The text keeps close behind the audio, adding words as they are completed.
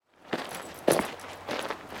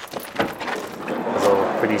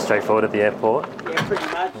straightforward at the airport. Yeah, pretty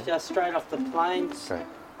much. Just straight off the plane. Great. Thank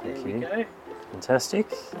There you. we go.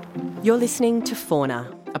 Fantastic. You're listening to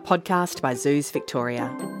Fauna, a podcast by Zoos Victoria,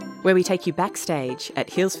 where we take you backstage at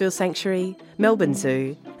Healesville Sanctuary, Melbourne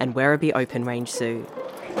Zoo and Werribee Open Range Zoo.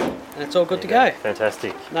 And it's all good to go.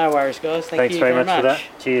 Fantastic. No worries, guys. Thanks you very very much for that.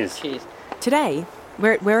 Cheers. Cheers. Today,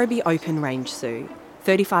 we're at Werribee Open Range Zoo,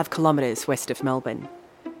 35 kilometres west of Melbourne.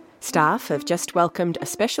 Staff have just welcomed a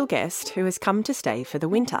special guest who has come to stay for the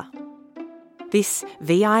winter. This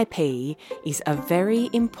VIP is a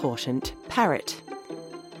very important parrot,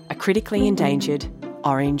 a critically endangered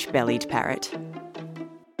orange-bellied parrot.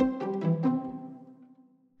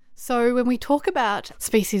 So when we talk about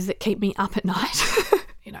species that keep me up at night,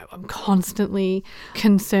 I'm constantly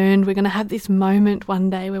concerned we're going to have this moment one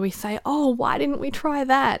day where we say, oh, why didn't we try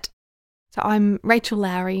that? So I'm Rachel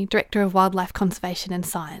Lowry, Director of Wildlife Conservation and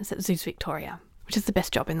Science at Zoos Victoria, which is the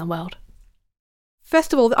best job in the world.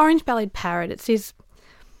 First of all, the orange-bellied parrot, it's this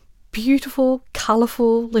beautiful,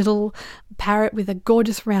 colourful little parrot with a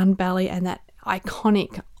gorgeous round belly and that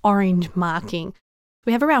iconic orange marking.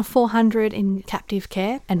 We have around 400 in captive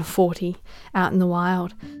care and 40 out in the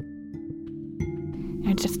wild.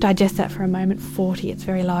 Just digest that for a moment. 40, it's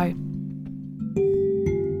very low.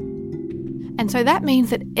 And so that means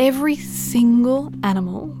that every single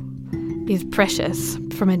animal is precious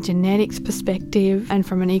from a genetics perspective and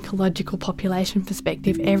from an ecological population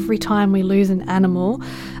perspective. Every time we lose an animal,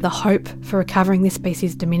 the hope for recovering this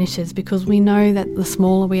species diminishes because we know that the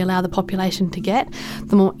smaller we allow the population to get,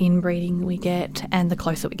 the more inbreeding we get and the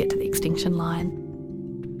closer we get to the extinction line.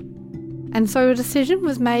 And so a decision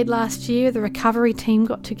was made last year. The recovery team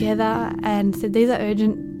got together and said these are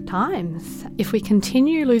urgent times. If we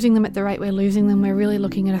continue losing them at the rate we're losing them, we're really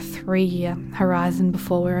looking at a 3-year horizon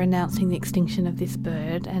before we're announcing the extinction of this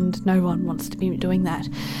bird, and no one wants to be doing that.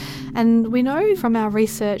 And we know from our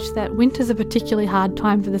research that winter's a particularly hard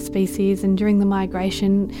time for the species, and during the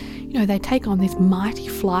migration, they take on this mighty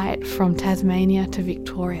flight from Tasmania to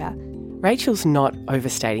Victoria. Rachel's not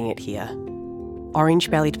overstating it here.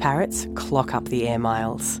 Orange-bellied parrots clock up the air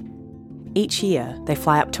miles. Each year, they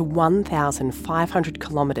fly up to 1,500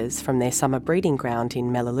 kilometres from their summer breeding ground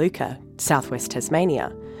in Melaleuca, southwest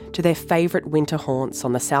Tasmania, to their favourite winter haunts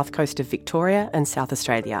on the south coast of Victoria and South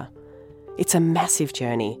Australia. It's a massive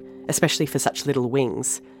journey, especially for such little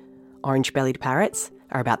wings. Orange-bellied parrots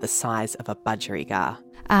are about the size of a budgerigar.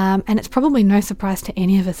 And it's probably no surprise to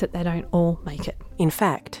any of us that they don't all make it. In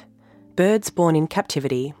fact, birds born in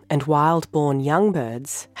captivity and wild-born young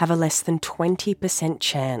birds have a less than 20%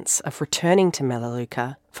 chance of returning to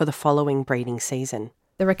Melaleuca for the following breeding season.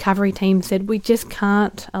 The recovery team said we just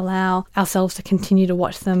can't allow ourselves to continue to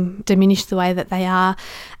watch them diminish the way that they are.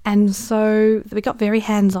 And so we got very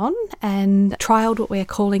hands-on and trialled what we're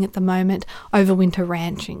calling at the moment overwinter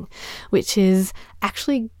ranching, which is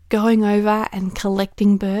actually going over and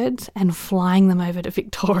collecting birds and flying them over to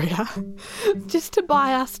Victoria just to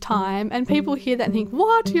buy us time. And people hear that and think,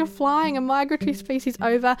 what, you're flying a migratory species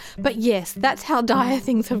over? But yes, that's how dire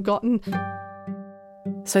things have gotten.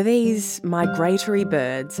 So these migratory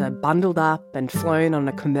birds are bundled up and flown on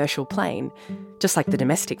a commercial plane, just like the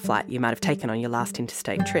domestic flight you might have taken on your last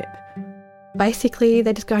interstate trip. Basically,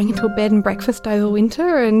 they're just going into a bed and breakfast over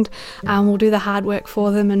winter, and we'll do the hard work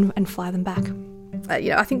for them and fly them back.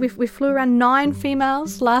 I think we flew around 9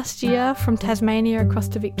 females last year from Tasmania across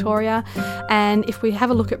to Victoria, and if we have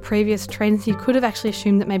a look at previous trends, you could have actually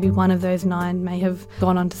assumed that maybe one of those 9 may have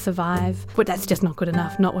gone on to survive, but that's just not good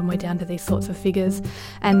enough, not when we're down to these sorts of figures.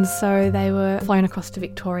 And so they were flown across to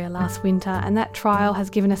Victoria last winter, and that trial has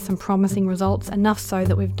given us some promising results, enough so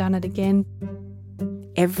that we've done it again.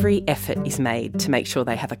 Every effort is made to make sure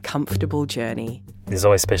they have a comfortable journey. There's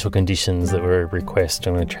always special conditions that we request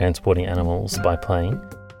when we're transporting animals by plane.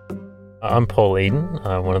 I'm Paul Eden,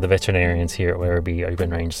 one of the veterinarians here at Werribee Open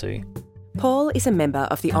Range Zoo. Paul is a member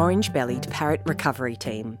of the orange-bellied parrot recovery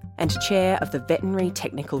team and chair of the Veterinary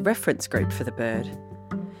Technical Reference Group for the bird.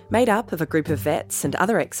 Made up of a group of vets and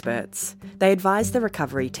other experts, they advise the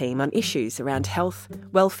recovery team on issues around health,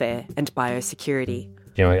 welfare and biosecurity.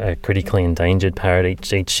 A critically endangered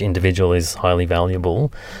parrot, each individual is highly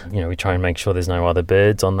valuable. We try and make sure there's no other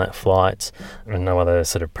birds on that flight and no other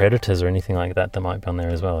sort of predators or anything like that might be on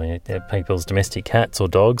there as well. People's domestic cats or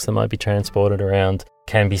dogs that might be transported around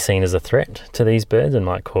can be seen as a threat to these birds and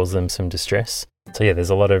might cause them some distress. So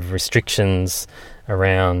there's a lot of restrictions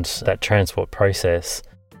around that transport process.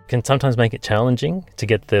 Can sometimes make it challenging to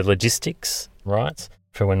get the logistics right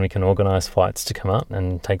for when we can organise flights to come up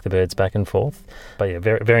and take the birds back and forth. But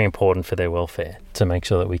very, very important for their welfare to make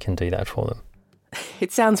sure that we can do that for them.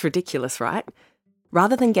 It sounds ridiculous, right?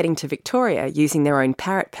 Rather than getting to Victoria using their own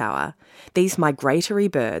parrot power, these migratory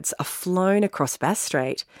birds are flown across Bass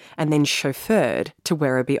Strait and then chauffeured to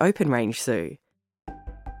Werribee Open Range Zoo.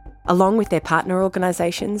 Along with their partner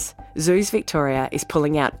organisations, Zoos Victoria is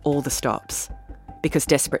pulling out all the stops because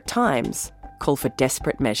desperate times call for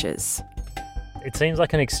desperate measures. It seems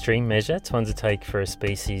like an extreme measure to undertake for a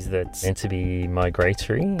species that's meant to be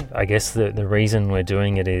migratory. I guess the reason we're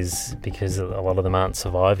doing it is because a lot of them aren't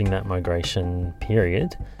surviving that migration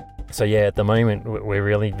period. So yeah, at the moment we're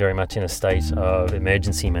really very much in a state of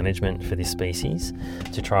emergency management for this species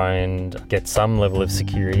to try and get some level of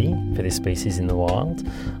security for this species in the wild,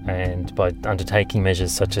 and by undertaking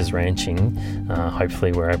measures such as ranching,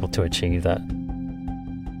 hopefully we're able to achieve that.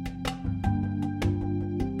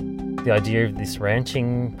 The idea of this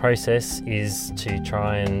ranching process is to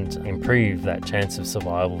try and improve that chance of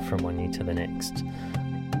survival from one year to the next.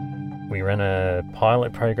 We ran a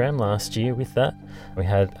pilot program last year with that. We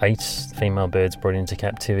had 8 female birds brought into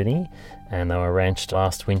captivity and they were ranched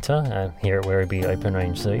last winter here at Werribee Open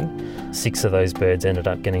Range Zoo. 6 of those birds ended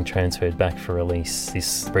up getting transferred back for release,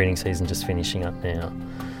 this breeding season just finishing up now.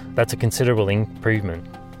 That's a considerable improvement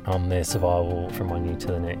on their survival from one year to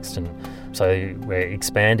the next, and so we're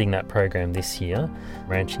expanding that program this year,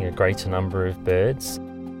 ranching a greater number of birds.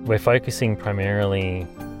 We're focusing primarily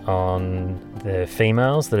on the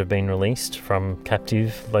females that have been released from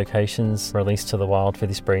captive locations, released to the wild for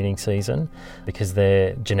this breeding season, because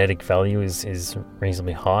their genetic value is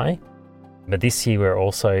reasonably high. But this year we're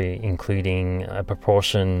also including a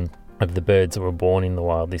proportion of the birds that were born in the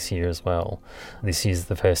wild this year as well. This is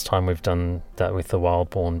the first time we've done that with the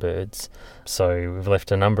wild-born birds. So we've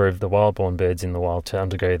left a number of the wild-born birds in the wild to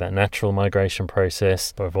undergo that natural migration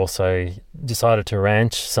process, but we've also decided to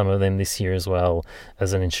ranch some of them this year as well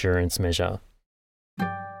as an insurance measure.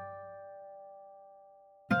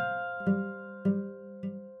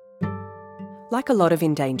 Like a lot of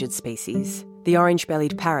endangered species, the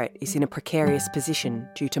orange-bellied parrot is in a precarious position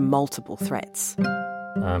due to multiple threats.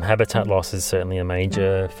 Habitat loss is certainly a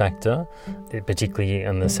major factor, particularly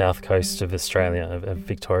on the south coast of Australia, of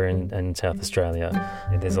Victoria and South Australia.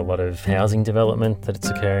 There's a lot of housing development that's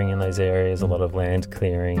occurring in those areas, a lot of land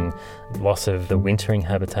clearing. Loss of the wintering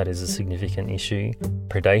habitat is a significant issue.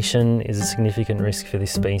 Predation is a significant risk for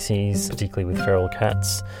this species, particularly with feral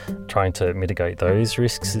cats. Trying to mitigate those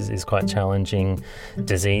risks is quite challenging.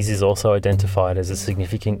 Disease is also identified as a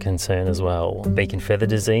significant concern as well. Beak and feather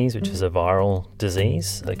disease, which is a viral disease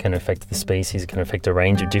that can affect the species, can affect a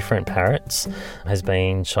range of different parrots, has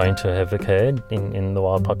been shown to have occurred in the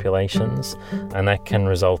wild populations, and that can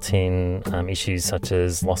result in issues such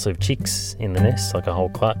as loss of chicks in the nest, like a whole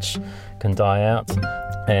clutch can die out,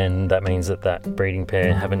 and that means that breeding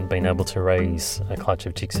pair haven't been able to raise a clutch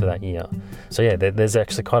of chicks for that year. So yeah, there's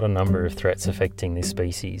actually quite a number of threats affecting this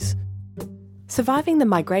species. Surviving the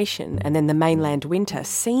migration and then the mainland winter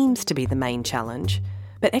seems to be the main challenge,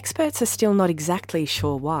 but experts are still not exactly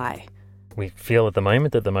sure why. We feel at the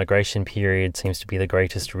moment that the migration period seems to be the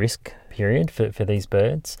greatest risk period for these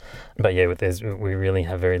birds. But yeah, we really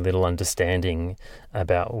have very little understanding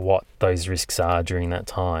about what those risks are during that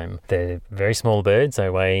time. They're very small birds, they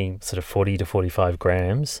weigh sort of 40 to 45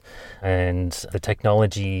 grams, and the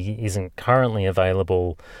technology isn't currently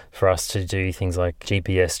available for us to do things like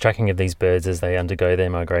GPS tracking of these birds as they undergo their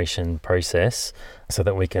migration process, so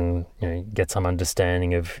that we can get some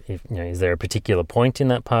understanding of is there a particular point in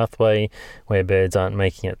that pathway where birds aren't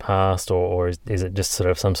making it past, or is it just sort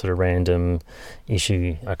of some sort of random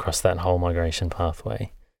issue across that whole migration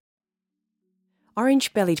pathway.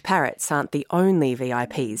 Orange-bellied parrots aren't the only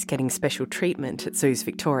VIPs getting special treatment at Zoos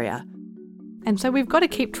Victoria. And so we've got to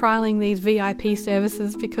keep trialling these VIP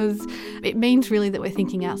services because it means really that we're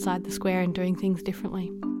thinking outside the square and doing things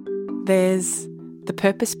differently. There's the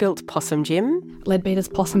purpose-built possum gym. Leadbeater's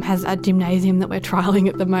Possum has a gymnasium that we're trialling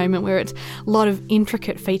at the moment where it's a lot of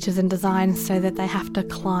intricate features and designs so that they have to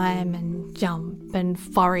climb and jump and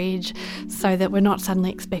forage, so that we're not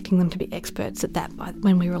suddenly expecting them to be experts at that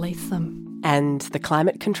when we release them. And the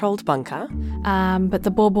climate-controlled bunker. But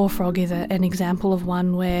the Baw frog is an example of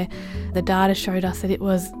one where the data showed us that it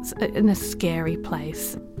was in a scary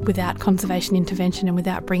place. Without conservation intervention and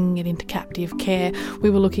without bringing it into captive care, we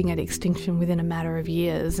were looking at extinction within a matter of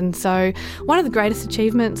years. And so one of the greatest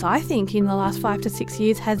achievements, I think, in the last 5 to 6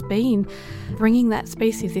 years has been bringing that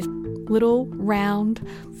species, this little, round,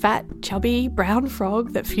 fat, chubby, brown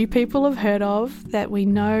frog that few people have heard of, that we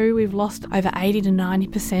know we've lost over 80 to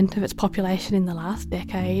 90% of its population in the last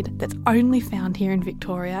decade, that's only found here in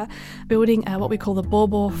Victoria, building what we call the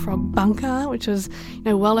Baw Frog Bunker, which was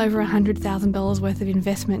well over $100,000 worth of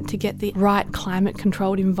investment to get the right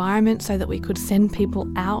climate-controlled environment so that we could send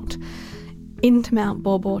people out into Mount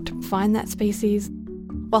Baw to find that species.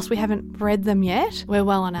 Whilst we haven't bred them yet, we're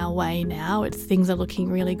well on our way now. Things are looking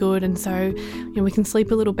really good, and so we can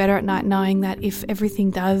sleep a little better at night knowing that if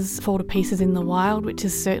everything does fall to pieces in the wild, which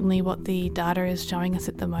is certainly what the data is showing us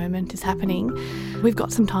at the moment is happening, we've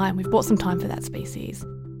got some time. We've bought some time for that species.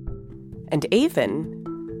 And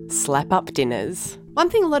even slap-up dinners. One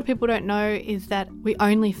thing a lot of people don't know is that we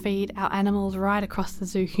only feed our animals right across the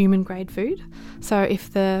zoo human-grade food. So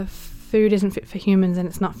if the food isn't fit for humans and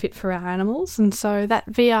it's not fit for our animals. And so that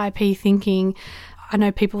VIP thinking, I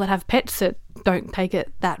know people that have pets that don't take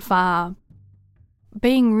it that far.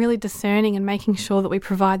 Being really discerning and making sure that we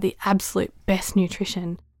provide the absolute best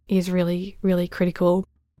nutrition is really, really critical.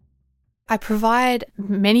 I provide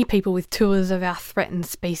many people with tours of our threatened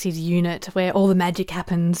species unit where all the magic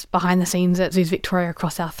happens behind the scenes at Zoos Victoria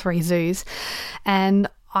across our 3 zoos. And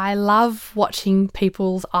I love watching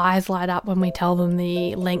people's eyes light up when we tell them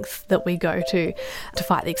the lengths that we go to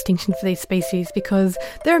fight the extinction for these species, because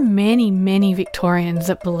there are many, many Victorians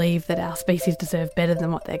that believe that our species deserve better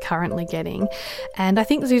than what they're currently getting. And I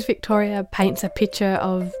think Zoos Victoria paints a picture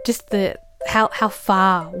of just how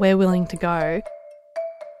far we're willing to go.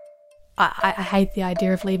 I hate the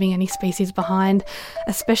idea of leaving any species behind,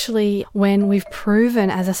 especially when we've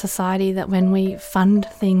proven as a society that when we fund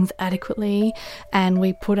things adequately and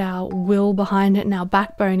we put our will behind it and our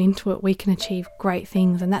backbone into it, we can achieve great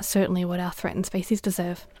things, and that's certainly what our threatened species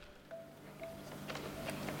deserve.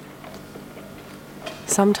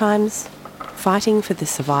 Sometimes fighting for the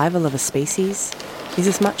survival of a species is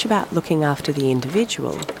as much about looking after the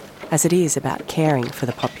individual as it is about caring for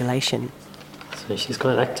the population. So she's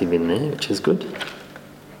quite active in there, which is good.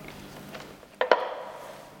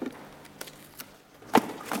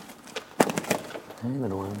 Hey,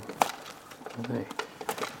 little one. Hey.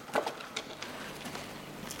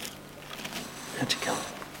 How'd you go?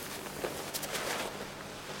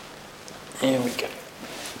 There we go.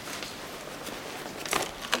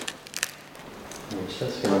 It's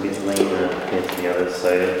just feeling a bit leaner compared to the others,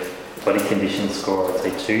 so body condition score I'd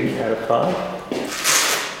say 2 out of 5.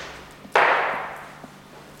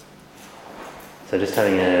 So just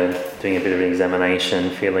doing a bit of an examination,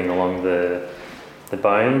 feeling along the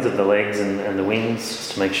bones of the legs and the wings,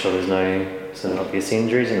 just to make sure there's no sort of obvious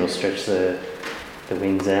injuries, and we'll stretch the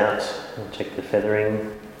wings out and check the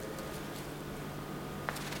feathering.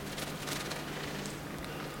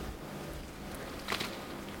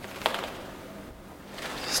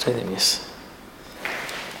 Stay there, miss.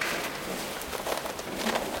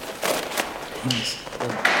 Yes.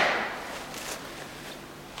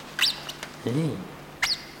 Hey.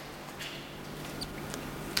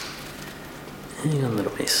 Hang on,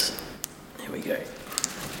 little miss. There we go.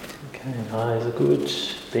 Okay, eyes are good,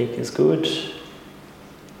 beak is good.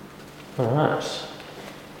 Alright.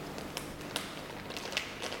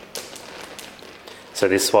 So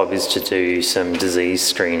this swab is to do some disease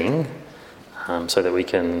screening so that we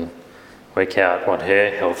can work out what her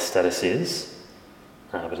health status is.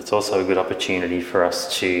 But it's also a good opportunity for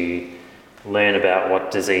us to learn about what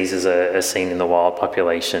diseases are seen in the wild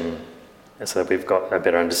population, so that we've got a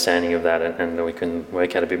better understanding of that, and we can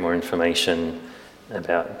work out a bit more information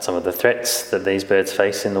about some of the threats that these birds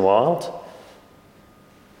face in the wild.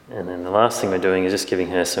 And then the last thing we're doing is just giving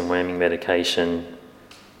her some worming medication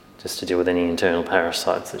just to deal with any internal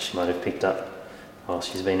parasites that she might have picked up while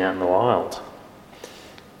she's been out in the wild.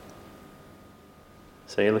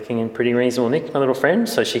 So you're looking in pretty reasonable nick, my little friend,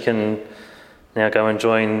 so she can now go and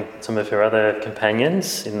join some of her other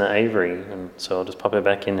companions in the aviary. And so I'll just pop her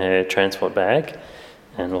back in her transport bag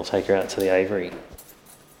and we'll take her out to the aviary.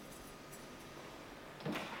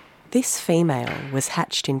 This female was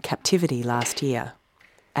hatched in captivity last year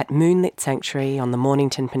at Moonlit Sanctuary on the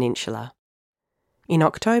Mornington Peninsula. In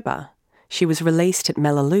October, she was released at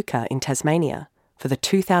Melaleuca in Tasmania for the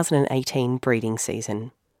 2018 breeding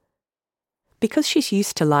season. Because she's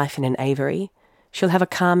used to life in an aviary, she'll have a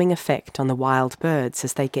calming effect on the wild birds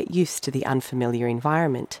as they get used to the unfamiliar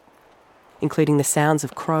environment, including the sounds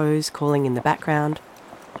of crows calling in the background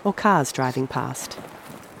or cars driving past.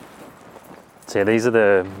 So yeah, these are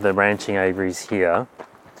the ranching aviaries here.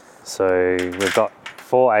 So we've got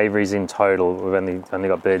 4 aviaries in total. We've only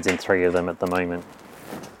got birds in 3 of them at the moment.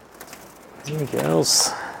 Here,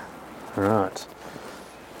 girls. All right.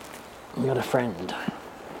 You got a friend.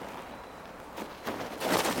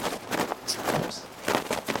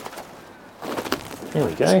 There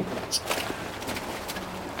we go.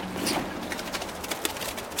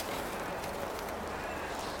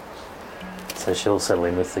 So she'll settle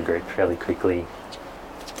in with the group fairly quickly.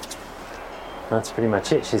 That's pretty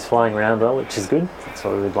much it. She's flying around well, which is good. That's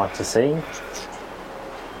what we would like to see.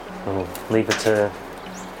 We'll leave her to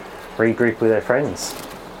regroup with her friends.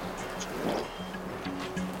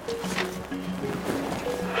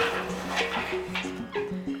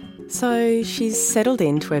 So she's settled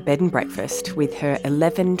into her bed and breakfast with her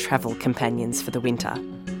 11 travel companions for the winter.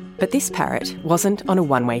 But this parrot wasn't on a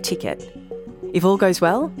one-way ticket. If all goes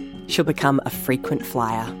well, she'll become a frequent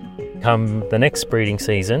flyer. Come the next breeding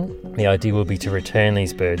season, the idea will be to return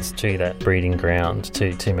these birds to that breeding ground,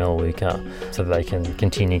 to Melaleuca, so that they can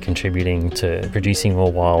continue contributing to producing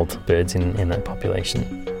more wild birds in that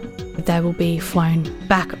population. They will be flown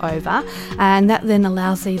back over, and that then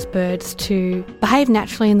allows these birds to behave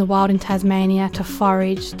naturally in the wild in Tasmania, to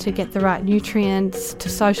forage, to get the right nutrients, to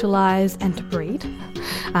socialise and to breed,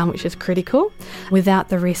 which is critical, without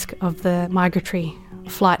the risk of the migratory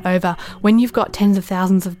flight over. When you've got tens of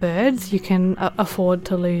thousands of birds, you can afford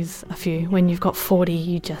to lose a few. When you've got 40,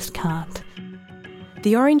 you just can't.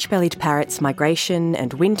 The orange-bellied parrot's migration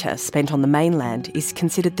and winter spent on the mainland is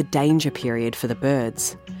considered the danger period for the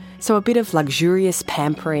birds. So a bit of luxurious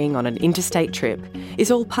pampering on an interstate trip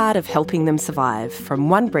is all part of helping them survive from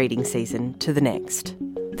one breeding season to the next.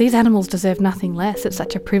 These animals deserve nothing less. It's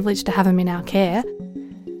such a privilege to have them in our care.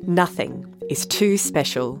 Nothing is too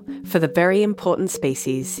special for the very important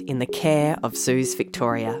species in the care of Zoos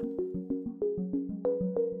Victoria.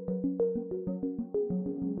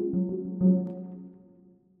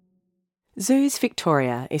 Zoos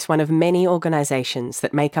Victoria is one of many organisations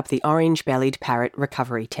that make up the orange-bellied parrot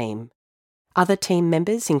recovery team. Other team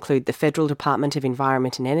members include the Federal Department of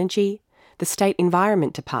Environment and Energy, the State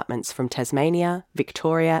Environment Departments from Tasmania,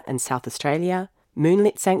 Victoria and South Australia,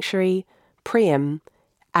 Moonlit Sanctuary, Priam,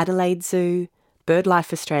 Adelaide Zoo,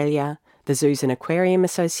 BirdLife Australia, the Zoos and Aquarium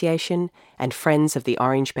Association and Friends of the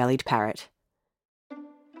Orange-Bellied Parrot.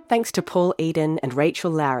 Thanks to Paul Eden and Rachel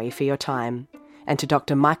Lowry for your time, and to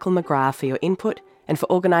Dr. Michael McGrath for your input and for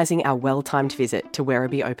organising our well-timed visit to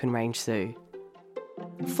Werribee Open Range Zoo.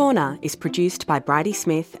 Fauna is produced by Bridie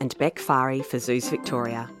Smith and Beck Fari for Zoos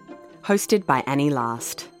Victoria. Hosted by Annie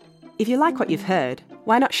Last. If you like what you've heard,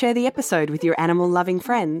 why not share the episode with your animal-loving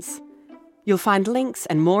friends? You'll find links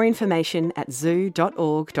and more information at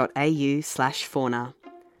zoo.org.au/fauna,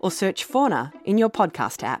 or search Fauna in your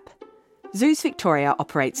podcast app. Zoos Victoria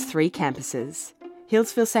operates 3 campuses: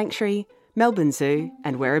 Hillsville Sanctuary, Melbourne Zoo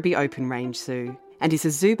and Werribee Open Range Zoo, and is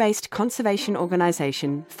a zoo-based conservation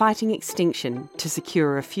organisation fighting extinction to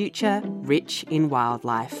secure a future rich in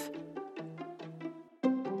wildlife.